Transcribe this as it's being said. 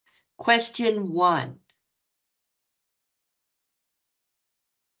Question 1.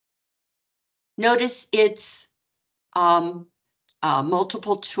 Notice it's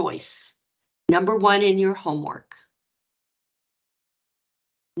multiple choice. Number 1 in your homework.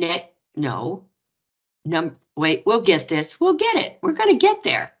 Wait, we'll get this. We'll get it. We're going to get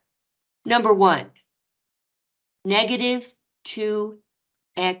there. Number 1, negative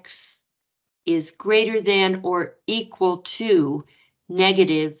 2x is greater than or equal to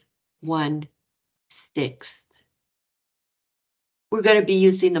negative 1/6. We're going to be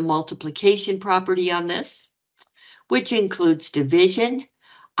using the multiplication property on this, which includes division.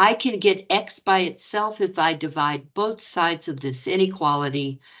 I can get x by itself if I divide both sides of this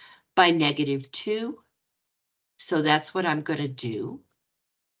inequality by negative 2. So that's what I'm going to do.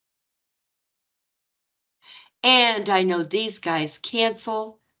 And I know these guys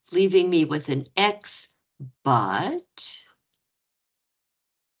cancel, leaving me with an x, but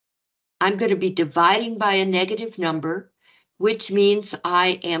I'm going to be dividing by a negative number, which means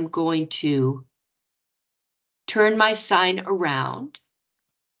I am going to turn my sign around.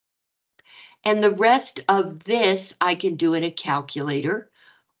 And the rest of this I can do in a calculator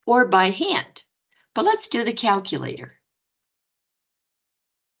or by hand. But let's do the calculator.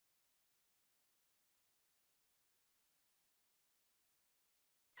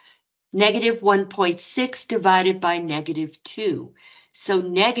 Negative 1.6 divided by negative 2. So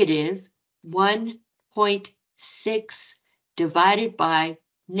negative 1.6 divided by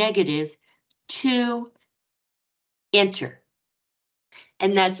negative 2, enter.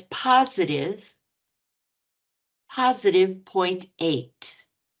 And that's positive 0.8.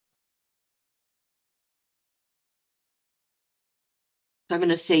 So I'm going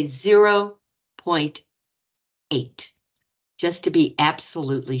to say 0.8, just to be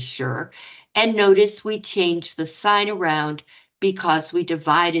absolutely sure. And notice we changed the sign around because we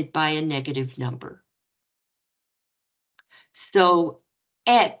divided by a negative number. So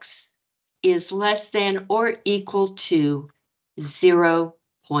x is less than or equal to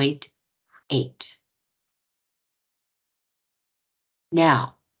 0.8.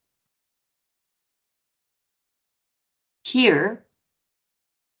 Now, here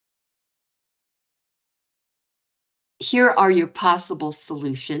are your possible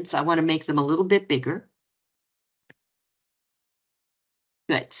solutions. I want to make them a little bit bigger.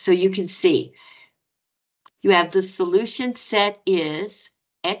 Good, so you can see you have the solution set is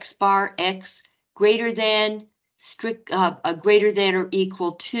x bar x greater than greater than or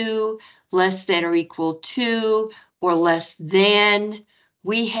equal to, less than or equal to, or less than.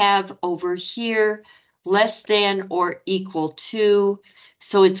 We have over here less than or equal to,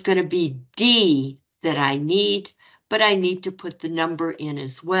 so it's going to be D that I need, but I need to put the number in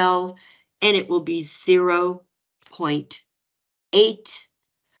as well, and it will be 0.8.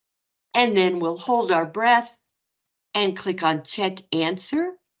 And then we'll hold our breath and click on check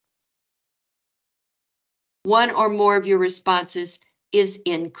answer. One or more of your responses is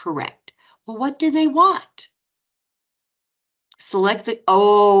incorrect. Well, what do they want? Select the,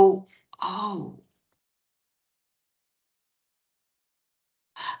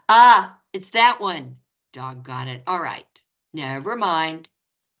 it's that one. Doggone it. All right, never mind.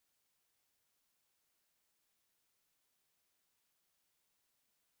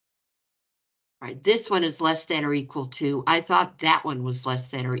 All right, this one is less than or equal to. I thought that one was less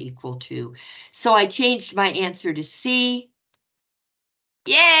than or equal to. So I changed my answer to C.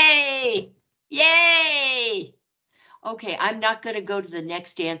 Yay! Yay! Okay, I'm not going to go to the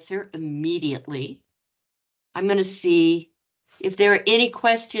next answer immediately. I'm going to see if there are any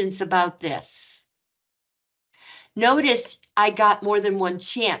questions about this. Notice I got more than one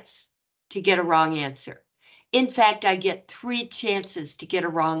chance to get a wrong answer. In fact, I get 3 chances to get a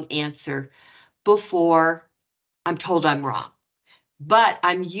wrong answer before I'm told I'm wrong. But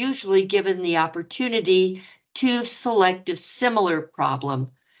I'm usually given the opportunity to select a similar problem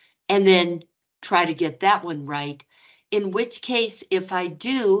and then try to get that one right. In which case, if I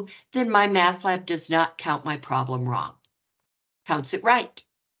do, then MyMathLab does not count my problem wrong. Counts it right.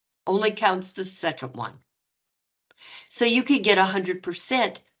 Only counts the second one. So you could get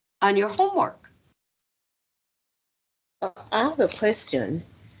 100% on your homework. I have a question.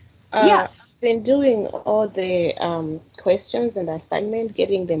 Yes. I've been doing all the questions and assignment,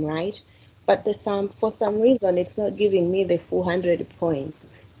 getting them right, but for some reason it's not giving me the full 100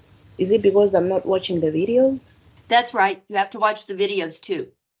 points. Is it because I'm not watching the videos? That's right. You have to watch the videos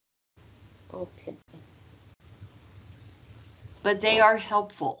too. Okay. But they are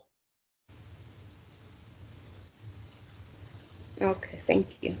helpful. Okay,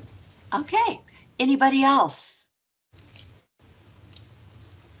 thank you. Okay. Anybody else?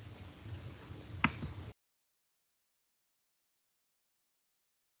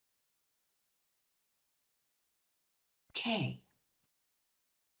 Okay.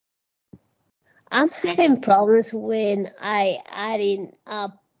 I'm Next. having problems when I add in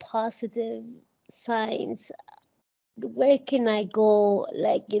positive signs. Where can I go,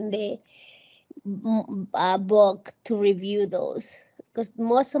 like in the book, to review those? Because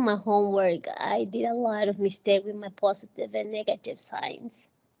most of my homework, I did a lot of mistake with my positive and negative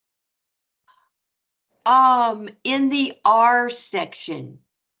signs. In the R section,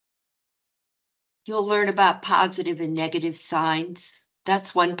 you'll learn about positive and negative signs.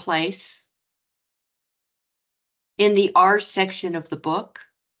 That's one place. In the R section of the book.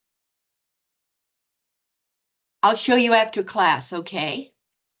 I'll show you after class, okay?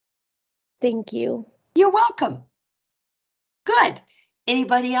 Thank you. You're welcome. Good.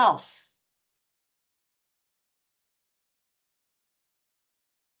 Anybody else?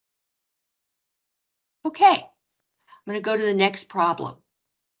 Okay, I'm going to go to the next problem.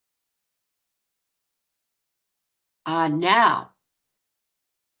 Now,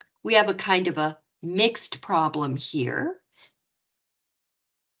 we have a kind of a mixed problem here.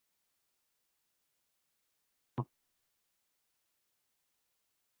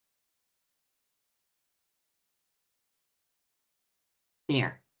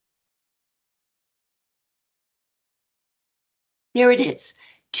 There. There it is.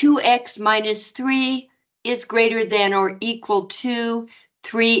 2x minus 3 is greater than or equal to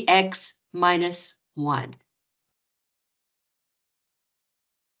 3x minus 1.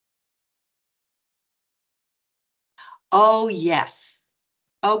 Oh, yes.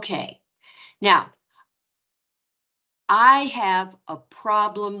 Okay. Now, I have a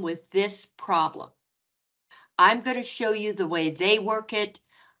problem with this problem. I'm going to show you the way they work it.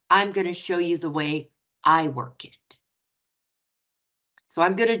 I'm going to show you the way I work it. So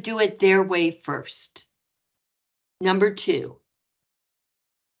I'm going to do it their way first. Number 2.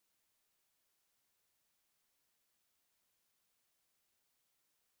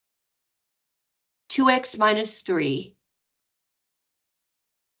 Two x minus 3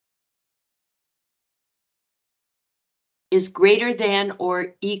 is greater than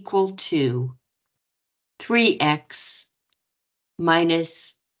or equal to 3x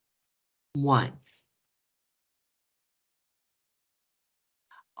minus 1.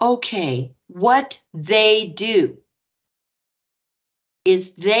 Okay, what they do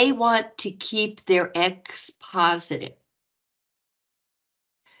is they want to keep their x positive.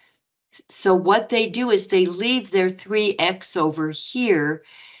 So what they do is they leave their 3x over here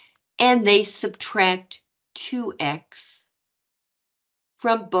and they subtract 2x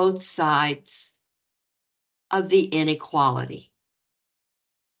from both sides of the inequality.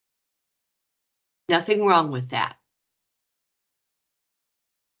 Nothing wrong with that.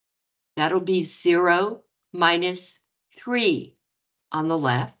 That'll be 0 minus 3 on the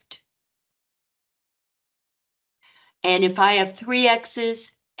left. And if I have 3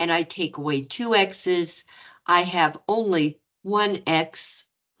 x's and I take away 2 x's, I have only 1 x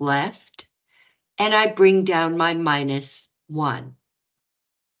left, and I bring down my minus 1.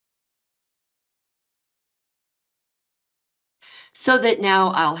 So that now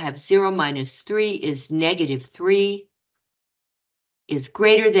I'll have 0 minus 3 is negative 3 is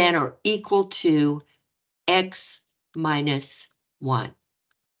greater than or equal to x minus 1.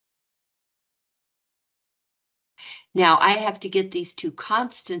 Now I have to get these two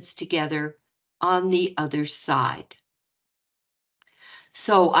constants together on the other side.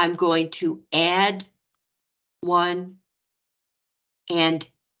 So I'm going to add 1 and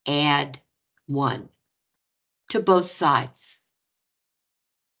add 1 to both sides.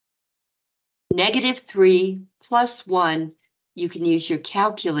 Negative 3 plus 1, you can use your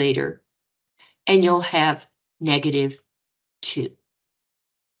calculator, and you'll have negative 2.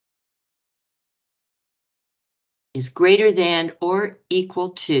 Is greater than or equal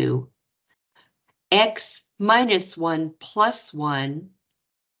to x minus 1 plus 1.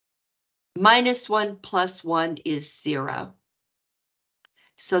 Minus 1 plus 1 is 0.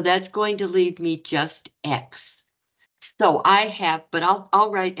 So that's going to leave me just x. So I have, but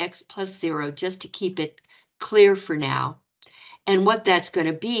I'll write x plus 0 just to keep it clear for now. And what that's going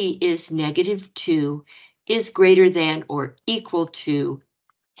to be is negative 2 is greater than or equal to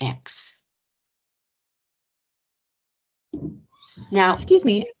x. Now, excuse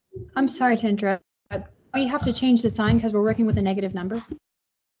me, I'm sorry to interrupt. We have to change the sign because we're working with a negative number.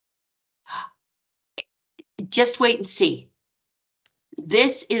 just wait and see.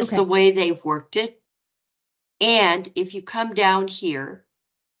 This is Okay. the way they've worked it. And if you come down here,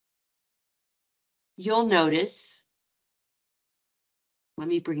 you'll notice, let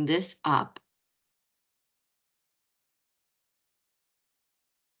me bring this up.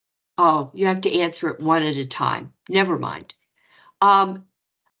 Oh, you have to answer it one at a time. Never mind.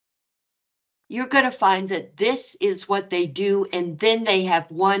 You're going to find that this is what they do, and then they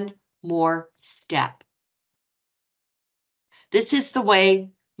have one more step. This is the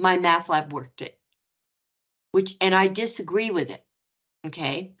way MyMathLab worked it, and I disagree with it,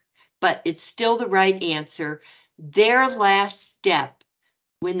 okay? But it's still the right answer. Their last step,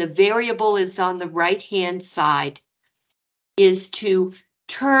 when the variable is on the right-hand side, is to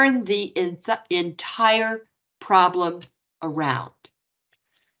turn the entire problem around.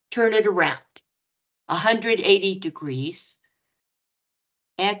 Turn it around 180 degrees.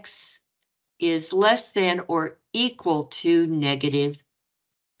 X is less than or equal to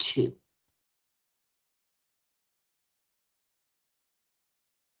 -2.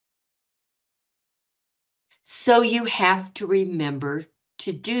 So you have to remember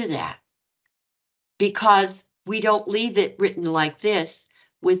to do that, because we don't leave it written like this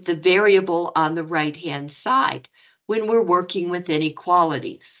with the variable on the right-hand side when we're working with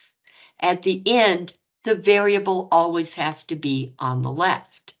inequalities. At the end, the variable always has to be on the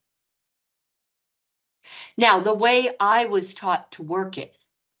left. Now, the way I was taught to work it,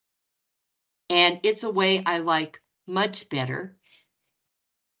 and it's a way I like much better.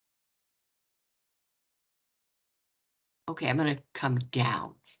 Okay, I'm going to come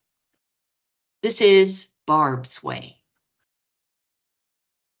down. This is Barb's way,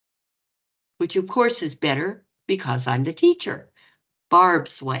 which of course is better because I'm the teacher.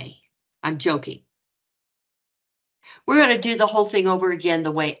 Barb's way. I'm joking. We're going to do the whole thing over again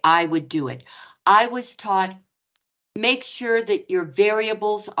the way I would do it. I was taught, make sure that your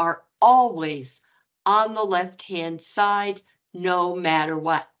variables are always on the left-hand side, no matter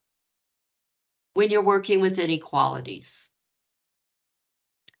what, when you're working with inequalities.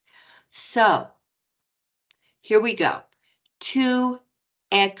 So, here we go.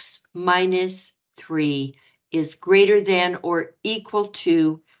 2x minus 3 is greater than or equal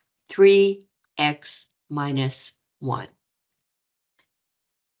to 3x minus 1.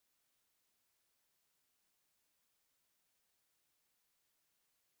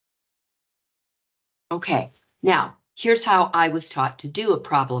 Okay, now here's how I was taught to do a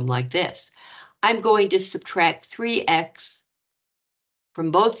problem like this. I'm going to subtract 3x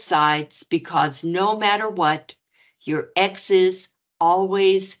from both sides because no matter what, your x's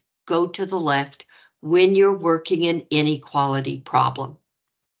always go to the left when you're working an inequality problem.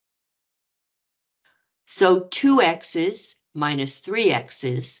 So 2x's minus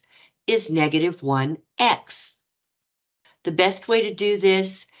 3x's is -1x. The best way to do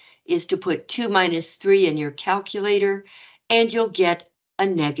this is to put 2 minus 3 in your calculator, and you'll get a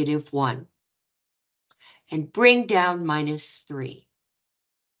 -1. And bring down -3.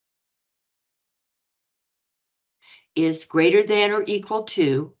 Is greater than or equal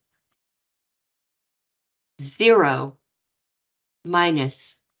to 0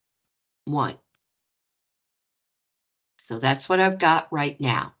 minus 1. So that's what I've got right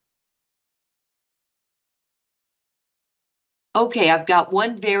now. Okay, I've got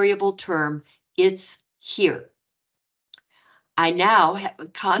one variable term. It's here. I now have a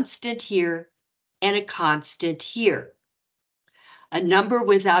constant here and a constant here. A number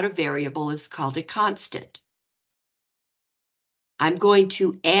without a variable is called a constant. I'm going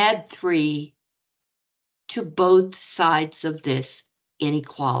to add 3 to both sides of this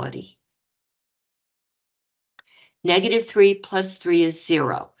inequality. -3 plus 3 is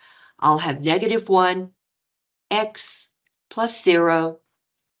 0. I'll have -1, x plus 0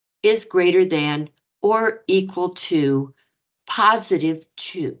 is greater than or equal to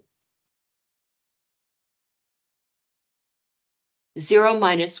 +2. 0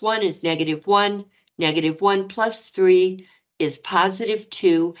 minus 1 is -1. -1 plus 3 is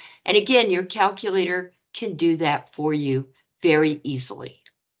 +2. And again, your calculator can do that for you very easily.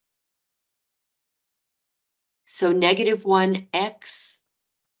 So -1x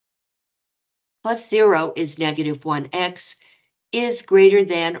plus 0 is -1x is greater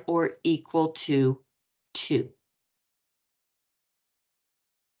than or equal to 2.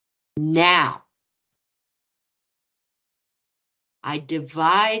 Now, I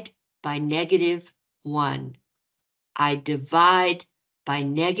divide by -1. I divide by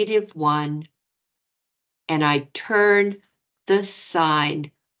 -1, and I turn the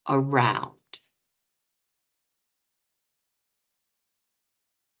sign around.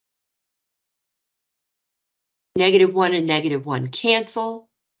 -1 and -1 cancel,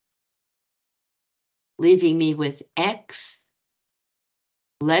 leaving me with x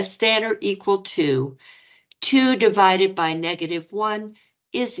less than or equal to 2 divided by -1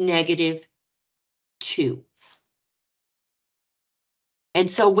 is -2. And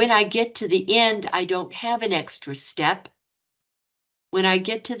so when I get to the end, I don't have an extra step. When I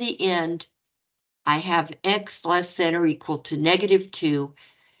get to the end, I have x less than or equal to -2,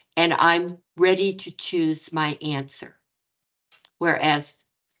 and I'm ready to choose my answer. Whereas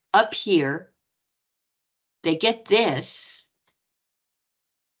up here, they get this,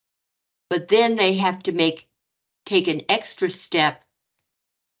 but then they have to take an extra step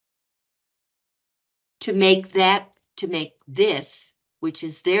to make this, which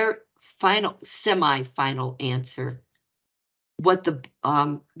is their final semi-final answer, what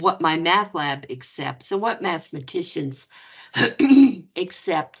MyMathLab accepts and what mathematicians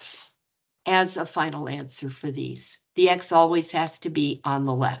accept as a final answer for these. The x always has to be on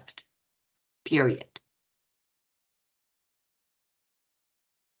the left, period.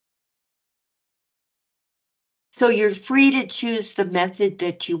 So you're free to choose the method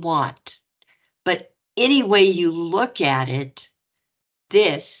that you want, but any way you look at it,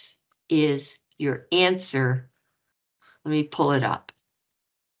 this is your answer. Let me pull it up.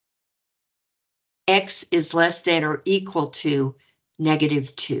 X is less than or equal to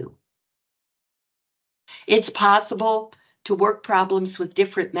 -2. It's possible to work problems with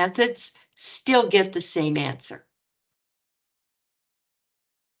different methods, still get the same answer.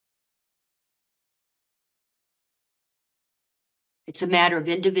 It's a matter of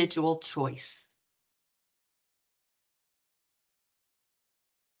individual choice.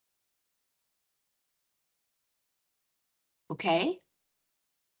 Okay?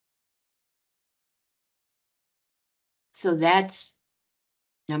 So that's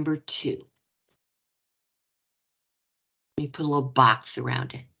number 2. Let me put a little box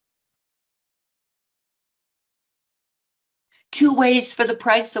around it. 2 ways for the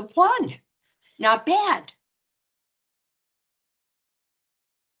price of 1. Not bad.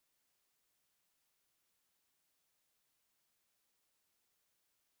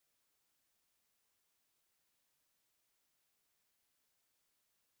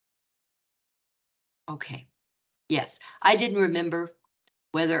 Okay. Yes, I didn't remember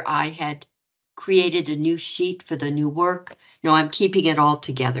whether I had created a new sheet for the new work. No, I'm keeping it all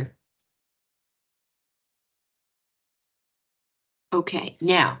together. Okay,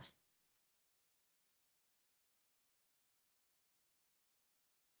 now.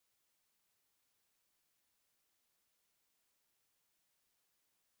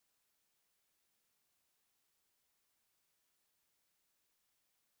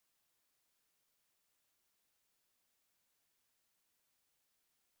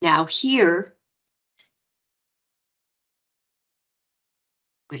 Now here,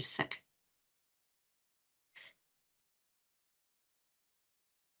 wait a second.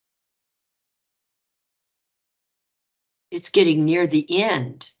 It's getting near the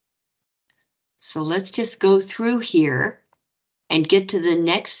end. So let's just go through here and get to the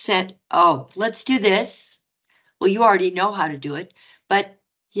next set. Oh, let's do this. Well, you already know how to do it, but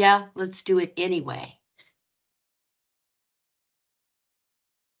yeah, let's do it anyway.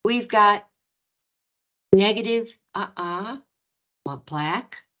 We've got negative, want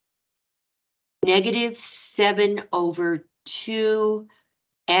black, -7/2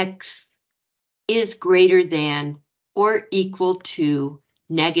 x is greater than or equal to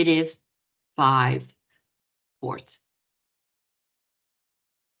 -5/4.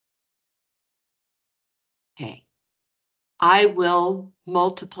 Okay, I will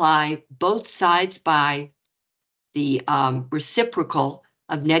multiply both sides by the reciprocal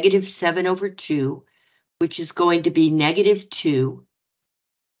of -7/2, which is going to be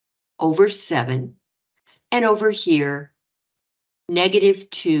 -2/7, and over here,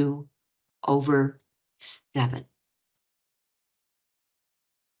 -2/7.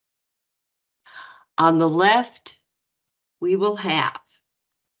 On the left, we will have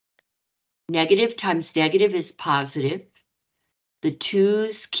negative times negative is positive. The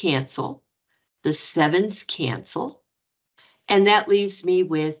 2's cancel, the 7's cancel, and that leaves me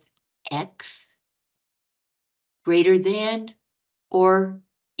with x greater than or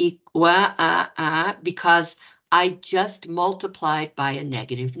equal, because I just multiplied by a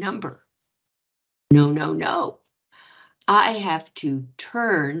negative number. No, no, no. I have to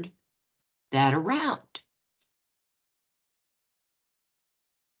turn that around.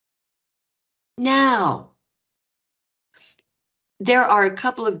 Now, there are a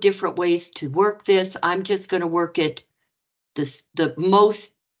couple of different ways to work this. I'm just going to work it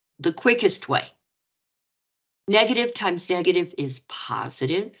the quickest way. Negative times negative is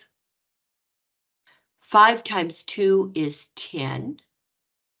positive. 5 times 2 is 10.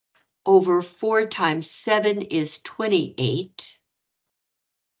 Over 4 times 7 is 28.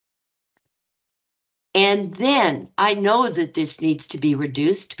 And then I know that this needs to be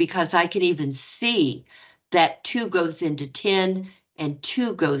reduced because I can even see that 2 goes into 10 and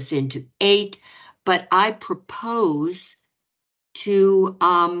 2 goes into 8, but I propose to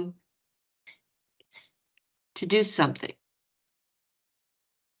do something.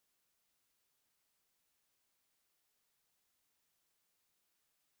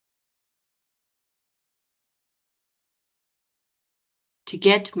 To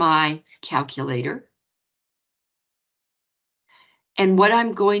get my calculator. And what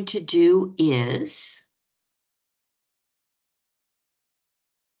I'm going to do is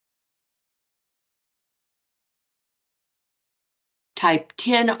type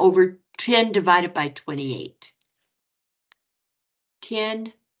 10 divided by 28.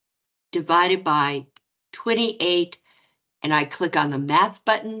 10 divided by 28, and I click on the math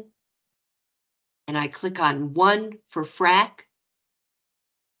button, and I click on 1 for frac,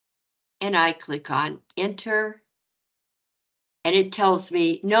 and I click on enter, and it tells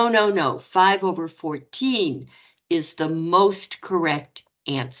me, no, 5 over 14 is the most correct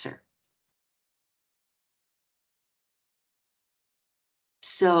answer.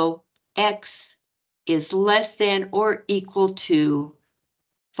 So X is less than or equal to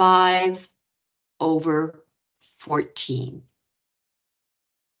 5 over 14.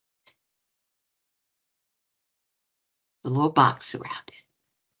 The little box around it.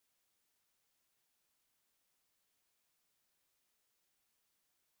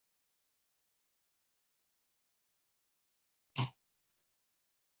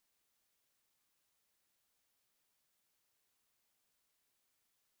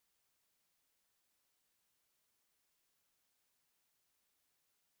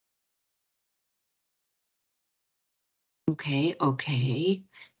 Okay.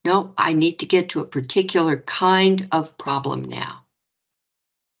 No, I need to get to a particular kind of problem now.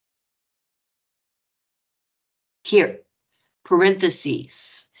 Here,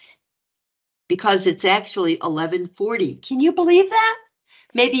 parentheses, because it's actually 1140. Can you believe that?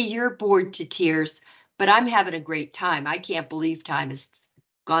 Maybe you're bored to tears, but I'm having a great time. I can't believe time has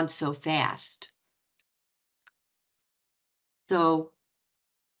gone so fast. So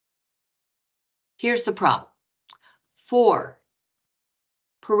here's the problem. 4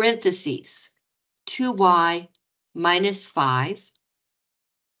 parentheses 2y minus 5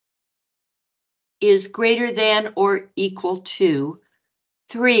 is greater than or equal to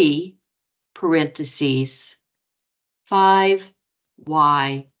 3 parentheses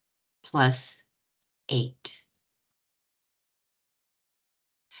 5y plus 8.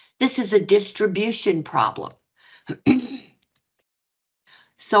 This is a distribution problem.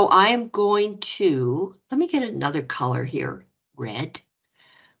 So I am going to, let me get another color here, red.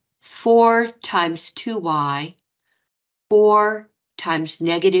 4 times 2y, 4 times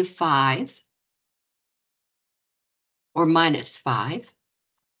negative 5, or minus 5.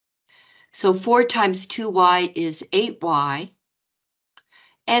 So 4 times 2y is 8y,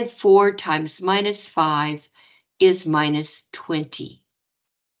 and 4 times minus 5 is minus 20.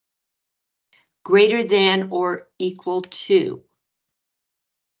 Greater than or equal to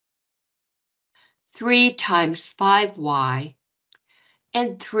 3 times 5y,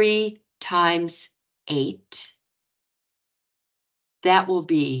 and 3 times 8. That will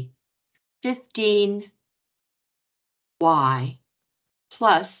be 15y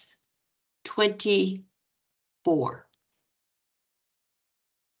plus 24.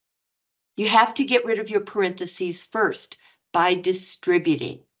 You have to get rid of your parentheses first by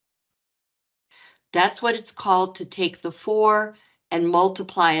distributing. That's what it's called, to take the 4 and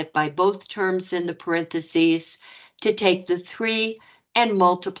multiply it by both terms in the parentheses, to take the 3 and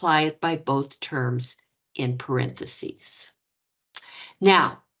multiply it by both terms in parentheses.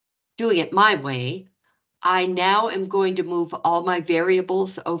 Now, doing it my way, I now am going to move all my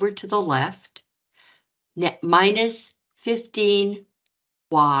variables over to the left. Minus 15y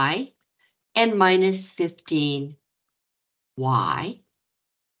and minus 15y.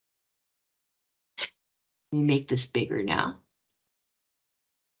 Let me make this bigger now.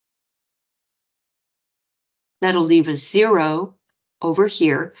 That'll leave a 0 over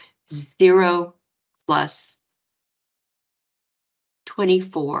here. 0 plus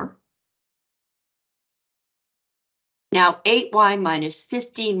 24. Now 8y minus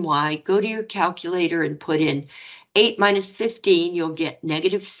 15y, go to your calculator and put in 8 minus 15, you'll get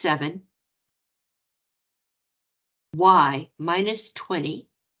negative 7. Y minus 20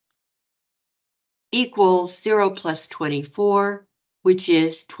 equals 0 plus 24, which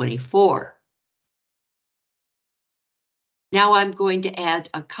is 24. Now I'm going to add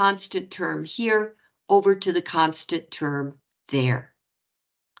a constant term here over to the constant term there.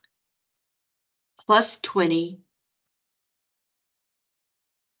 plus 20,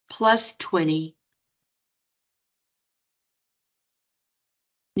 plus 20,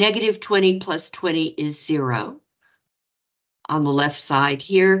 negative 20 plus 20 is 0 on the left side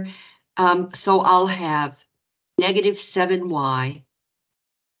here. So I'll have negative 7y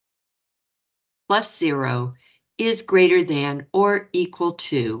plus 0 is greater than or equal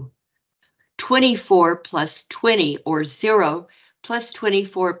to 24 plus 20, or 0 plus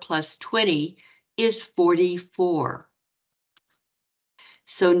 24 plus 20 is 44.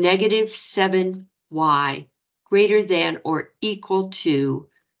 So negative 7y greater than or equal to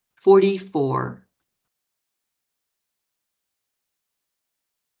 44.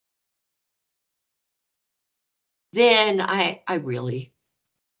 Then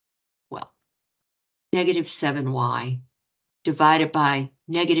negative 7y divided by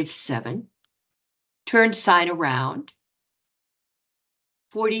negative 7, turn sign around,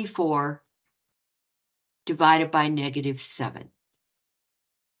 44 divided by negative 7.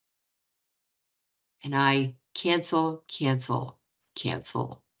 And I cancel, cancel,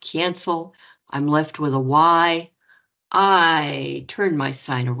 cancel, cancel. I'm left with a y. I turn my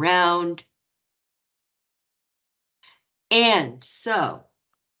sign around. And so,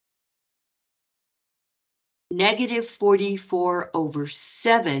 negative 44 over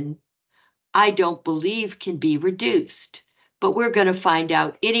 7, I don't believe can be reduced. But we're going to find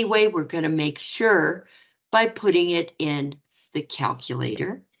out anyway. We're going to make sure by putting it in the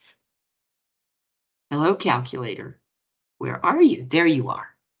calculator. Hello, calculator. Where are you? There you are.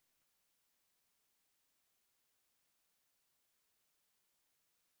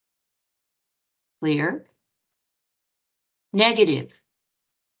 Clear? Negative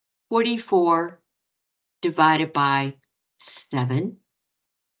 44 divided by 7.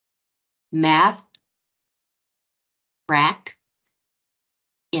 Math, rack,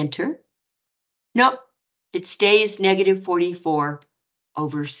 enter. Nope, it stays negative 44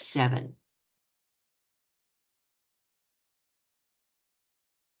 over 7.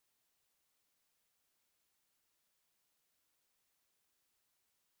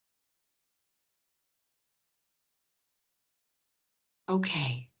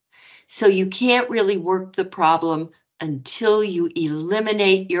 Okay, so you can't really work the problem until you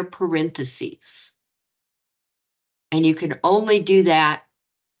eliminate your parentheses. And you can only do that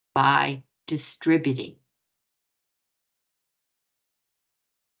by distributing.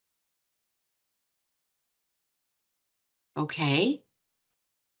 Okay.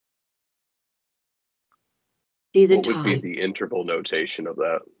 See the What would be time. the interval notation of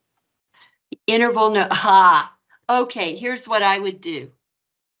that? Interval, no, okay, here's what I would do.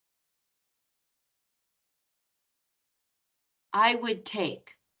 I would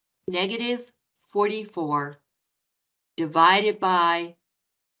take negative 44 divided by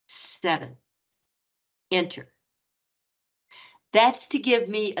 7. Enter. That's to give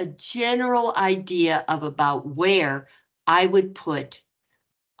me a general idea of about where I would put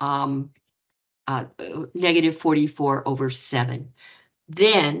negative 44 over 7.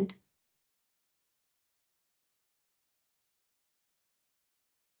 Then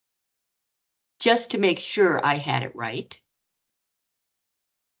just to make sure I had it right,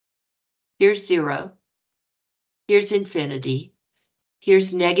 here's 0, here's infinity,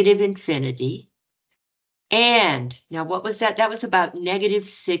 here's negative infinity, and now what was that? That was about negative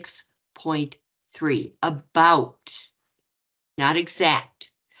 6.3, about, not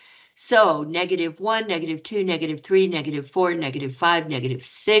exact. So negative 1, negative 2, negative 3, negative 4, negative 5, negative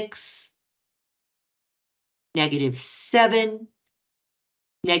 6, negative 7,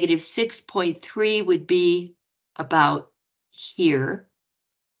 negative 6.3 would be about here.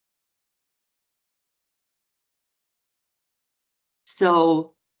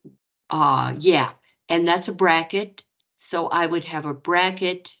 So, yeah, and that's a bracket. So I would have a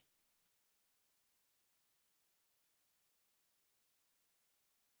bracket.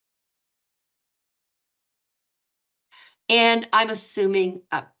 And I'm assuming,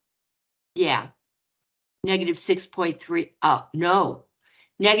 yeah, negative 6.3, no,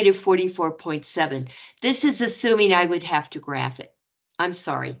 negative 44.7. This is assuming I would have to graph it. I'm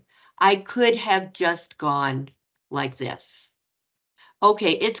sorry. I could have just gone like this.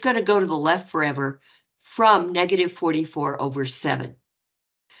 Okay, it's going to go to the left forever from negative 44 over 7.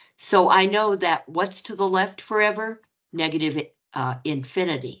 So I know that what's to the left forever? Negative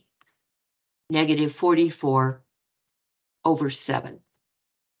infinity. Negative 44 over 7.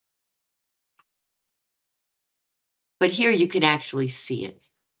 But here you can actually see it.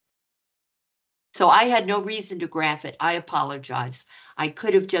 So I had no reason to graph it. I apologize. I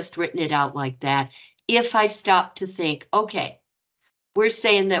could have just written it out like that if I stopped to think, okay, We're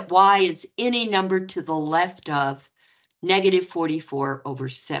saying that y is any number to the left of negative 44 over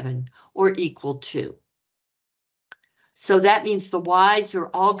 7 or equal to. So that means the y's are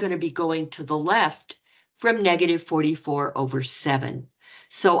all going to be going to the left from negative 44 over 7.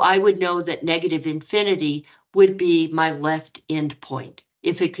 So I would know that negative infinity would be my left endpoint,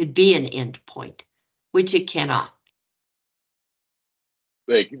 if it could be an endpoint, which it cannot.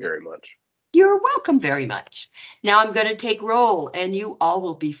 Thank you very much. You're welcome very much. Now I'm going to take roll and you all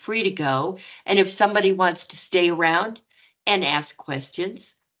will be free to go. And if somebody wants to stay around and ask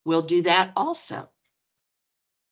questions, we'll do that also.